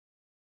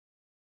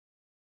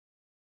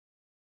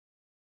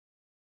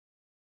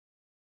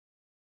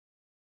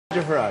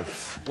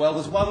Farage. Well,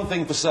 there's one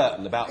thing for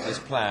certain about this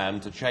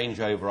plan to change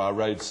over our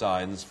road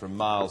signs from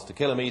miles to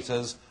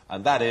kilometres,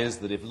 and that is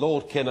that if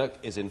Lord Kinnock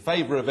is in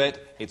favour of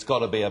it, it's got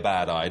to be a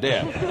bad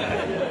idea.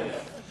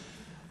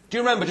 Do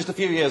you remember just a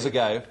few years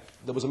ago,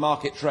 there was a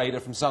market trader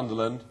from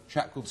Sunderland, a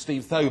chap called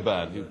Steve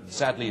Thoburn, who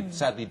sadly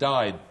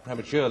died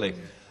prematurely.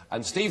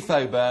 And Steve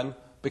Thoburn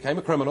became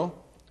a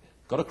criminal,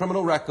 got a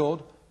criminal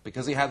record,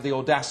 because he had the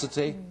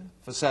audacity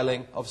of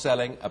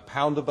selling a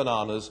pound of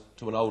bananas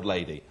to an old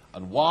lady.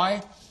 And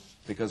why?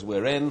 Because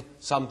we're in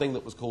something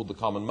that was called the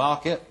common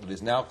market, that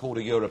is now called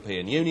a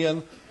European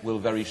Union, will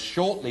very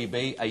shortly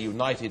be a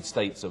United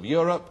States of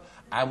Europe,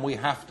 and we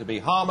have to be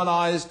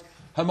harmonised,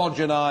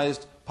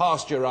 homogenised,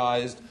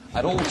 pasteurised,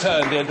 and all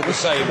turned into the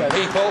same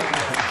people.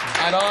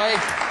 And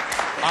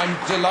I'm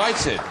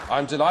delighted,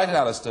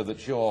 Alistair,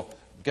 that you're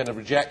going to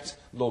reject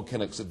Lord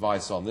Kinnock's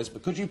advice on this,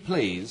 but could you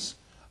please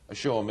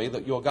assure me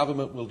that your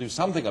government will do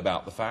something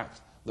about the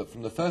fact that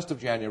from the 1st of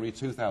January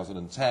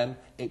 2010,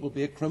 it will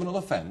be a criminal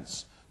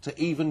offence to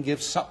even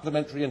give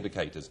supplementary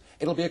indicators.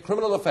 It'll be a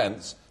criminal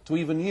offence to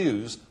even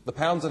use the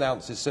pounds and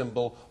ounces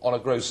symbol on a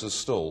grocer's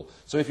stall.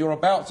 So if you're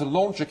about to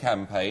launch a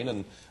campaign,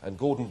 and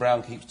Gordon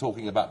Brown keeps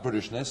talking about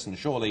Britishness, and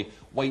surely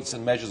weights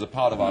and measures are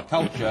part of our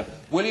culture,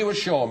 will you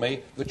assure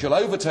me that you'll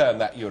overturn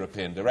that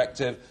European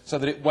directive so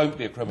that it won't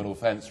be a criminal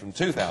offence from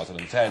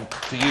 2010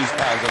 to use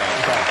pounds and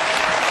ounces?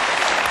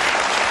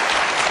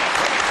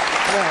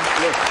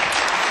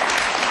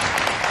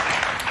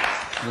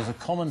 There's a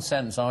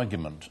common-sense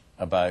argument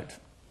about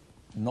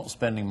not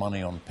spending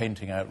money on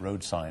painting out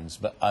road signs,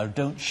 but I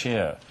don't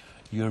share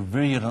your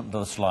virulent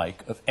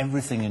dislike of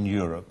everything in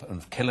Europe,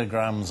 and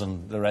kilograms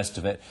and the rest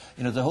of it.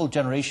 You know, the whole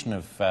generation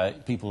of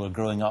people who are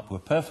growing up who are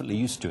perfectly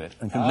used to it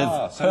and can live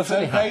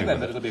perfectly happy with it.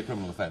 Then that it'll be a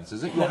criminal offence,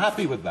 is it? You're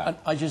happy with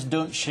that? I just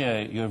don't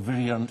share your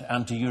virulent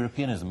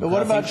anti-Europeanism. But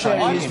what about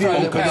sharing his view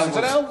that pounds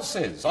and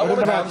ounces? What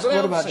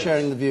about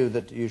sharing the view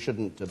that you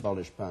shouldn't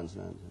abolish pounds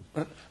and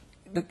ounces?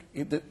 Look,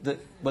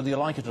 whether you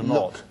like it or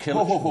not,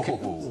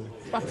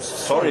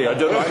 Sorry, I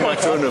don't like my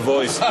tone of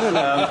voice.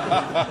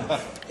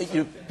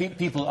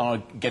 People are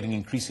getting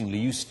increasingly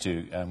used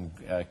to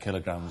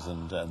kilograms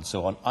and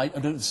so on. I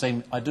don't the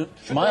same. I don't.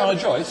 Should we have a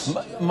choice?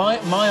 My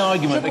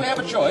argument. Should we have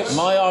a choice?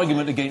 My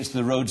argument against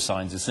the road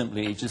signs is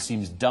simply it just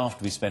seems daft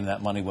to be spending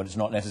that money when it's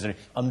not necessary.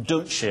 And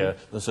don't share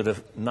the sort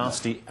of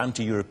nasty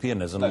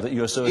anti-Europeanism that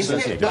you're so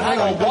associated with. Hang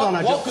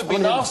on, what could be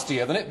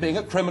nastier than it being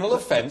a criminal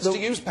offence to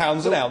use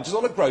pounds and ounces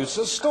on a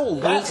grocer's stall?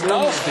 That's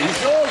nasty,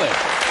 surely.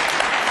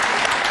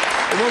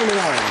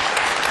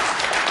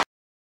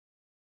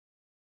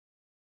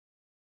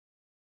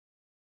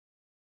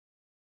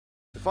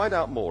 To find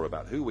out more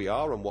about who we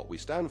are and what we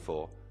stand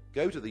for,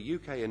 go to the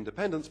UK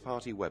Independence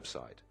Party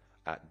website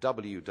at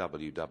www.ukip.org.